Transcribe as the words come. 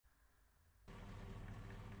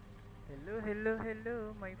Hello, hello,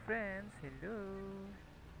 hello, my friends. Hello.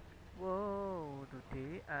 Whoa,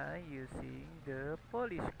 today I'm using the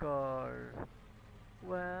police car.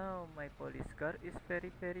 Wow, my police car is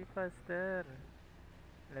very, very faster.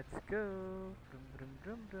 Let's go. Brum, brum,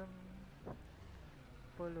 brum, brum.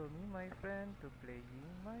 Follow me, my friend, to playing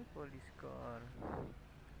my police car.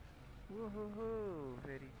 Woohoo,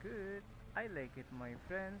 very good. I like it, my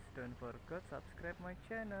friends. Don't forget subscribe my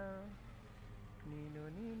channel. Nino,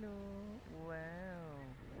 Nino. Wow.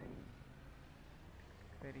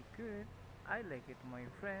 Very good. I like it, my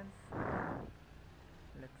friends.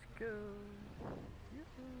 Let's go.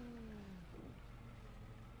 Yoo-hoo.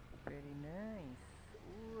 Very nice.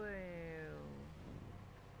 Wow.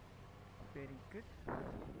 Very good.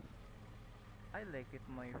 I like it,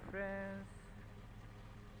 my friends.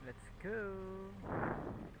 Let's go.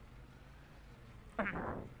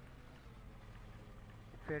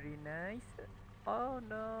 Very nice. Oh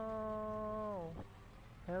no.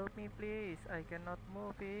 Help me please. I cannot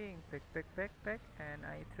moving. Back. And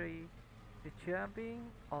I try the jumping.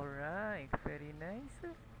 Alright. Very nice.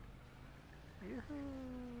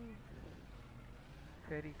 Yoo-hoo.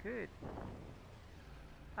 Very good.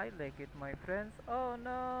 I like it, my friends. Oh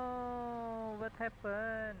no. What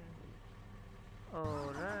happened?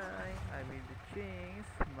 Alright. I will change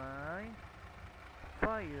my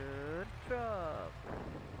fire truck.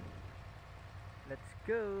 Let's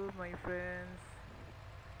go, my friends.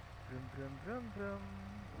 Brum brum brum brum.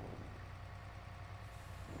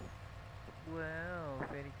 Well,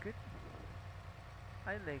 very good.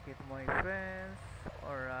 I like it, my friends.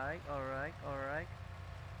 Alright.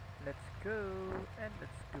 Let's go and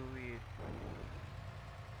let's do it.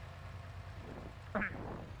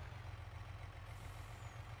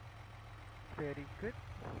 Very good.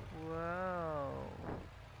 Wow.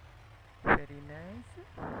 Very nice.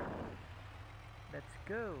 Let's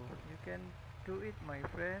go. You can do it, my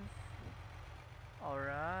friends.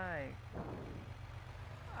 Alright.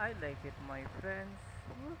 I like it, my friends.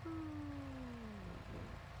 Woohoo.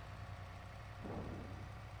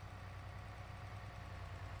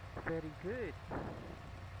 Very good.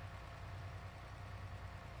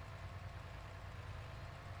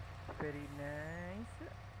 Very nice.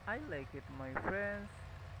 I like it, my friends.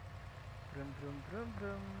 Brum brum brum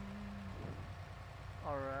brum.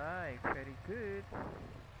 Alright, very good.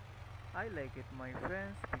 I like it, my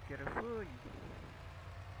friends. Be careful.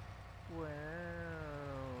 Wow.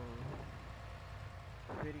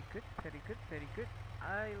 Very good.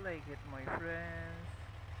 I like it, my friends.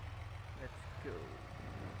 Let's go.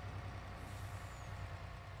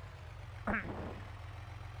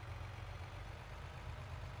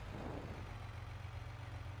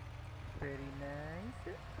 Very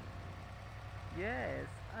nice. Yes,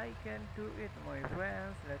 I can do it, my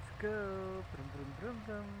friends. Let's go. Brum brum brum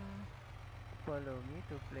brum. Follow me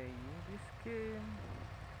to playing this game.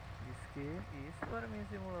 This game is Farming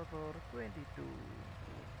Simulator 22.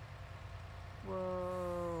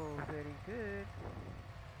 Whoa, very good.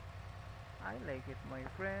 I like it, my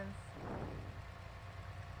friends.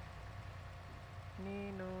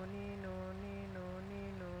 Nino, Nino, Nino,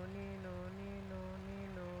 Nino, Nino, Nino,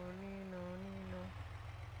 Nino, Nino, Nino,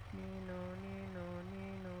 Nino, Nino,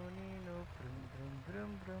 Nino, Nino,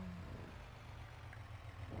 brum.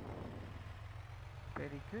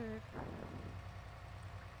 Very good.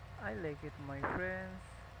 I like it, my friends.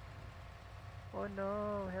 Oh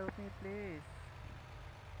no, help me please.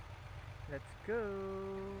 Let's go.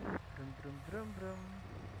 Brum.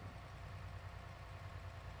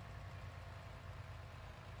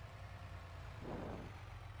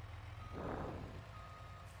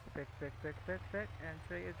 Back and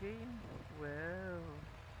try again. Well,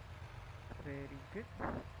 very good.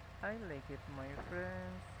 I like it, my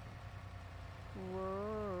friends.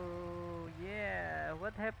 Whoa, yeah,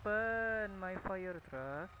 what happened? My fire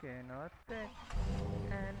truck cannot back.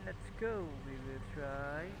 And let's go. We will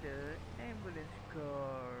try the ambulance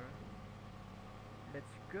car.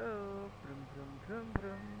 Let's go.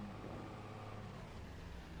 Brum.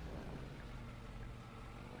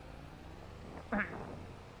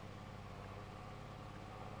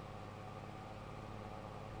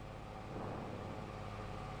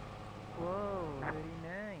 Whoa, very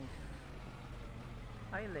nice.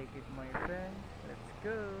 I like it, my friend. Let's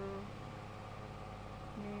go.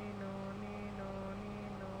 Nino.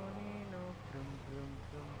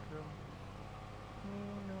 Brum.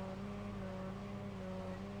 Nino.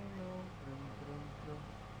 Brum.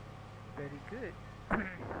 Very good.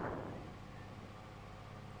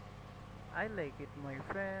 I like it, my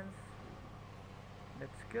friends.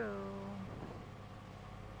 Let's go.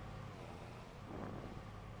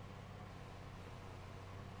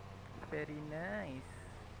 Very nice.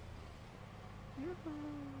 Yoo-hoo.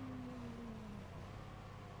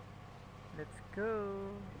 Let's go.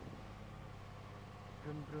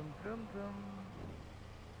 Vroom vroom vroom vroom.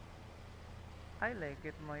 I like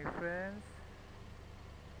it, my friends.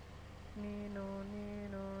 Nino,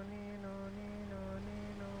 Nino, Nino, Nino,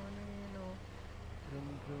 Nino, Nino. Vroom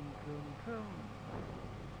vroom vroom vroom.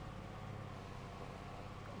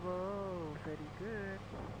 Whoa, very good.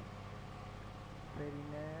 Very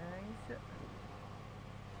nice.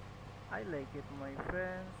 I like it, my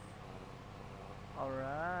friends.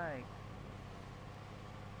 Alright.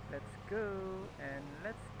 Let's go and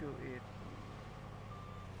let's do it.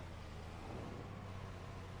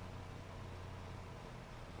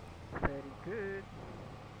 Very good.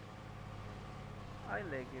 I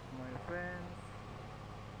like it, my friends.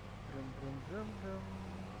 Vroom vroom vroom vroom.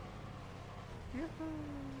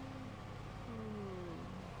 Yoo-hoo.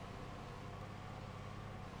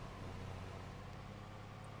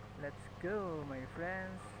 Let's go, my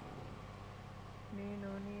friends.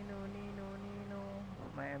 Nino, Nino, Nino, Nino.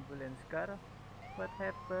 My ambulance car. What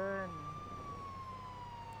happened?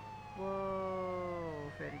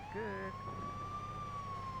 Whoa, very good.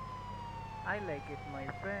 I like it, my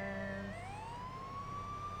friends.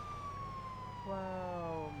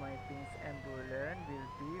 Wow, my pink ambulance will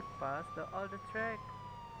be past all the track.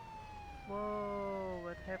 Whoa,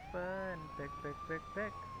 what happened? Back, back, back,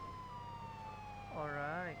 back.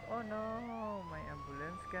 Alright. Oh no, my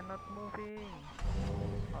ambulance cannot moving.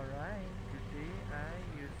 Alright, today I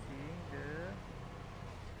using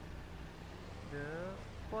the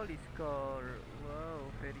police car. Wow,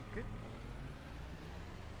 very good.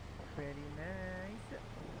 Very nice.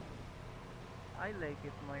 I like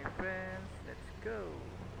it, my friends. Let's go.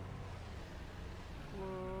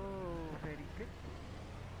 Whoa, very good.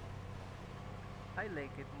 I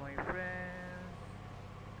like it, my friends.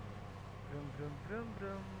 Vroom vroom vroom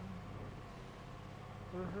vroom.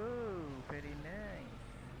 Woohoo, very nice.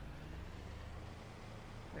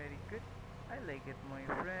 Very good. I like it, my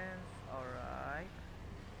friends. Alright.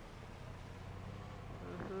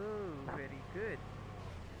 Woohoo, very good.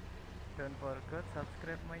 Don't forget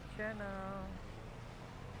subscribe my channel.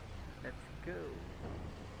 Let's go.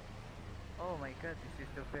 Oh my god, this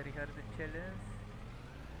is the very hard challenge.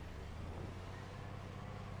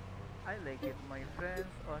 I like it, my friends.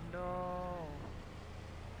 Oh no,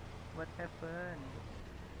 what happened?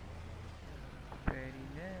 Very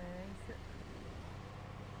nice.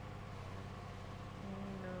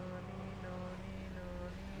 Nino, Nino, Nino,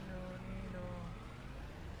 Nino, Nino.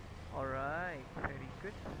 Alright, very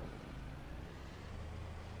good.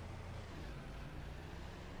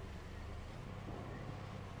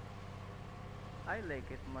 I like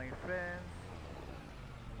it, my friends.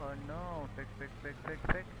 Oh no, back, back, back, back,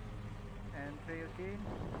 back. And try again.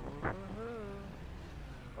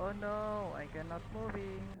 Oh no, I cannot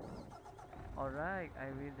moving. Alright,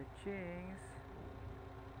 I will change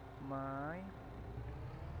my...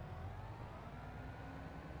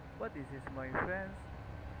 What is this, my friends?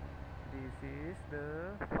 This is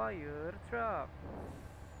the fire truck.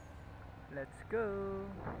 Let's go.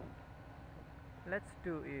 Let's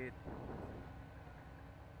do it.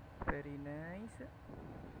 Very nice.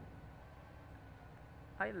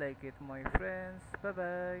 I like it, my friends. Bye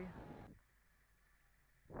bye.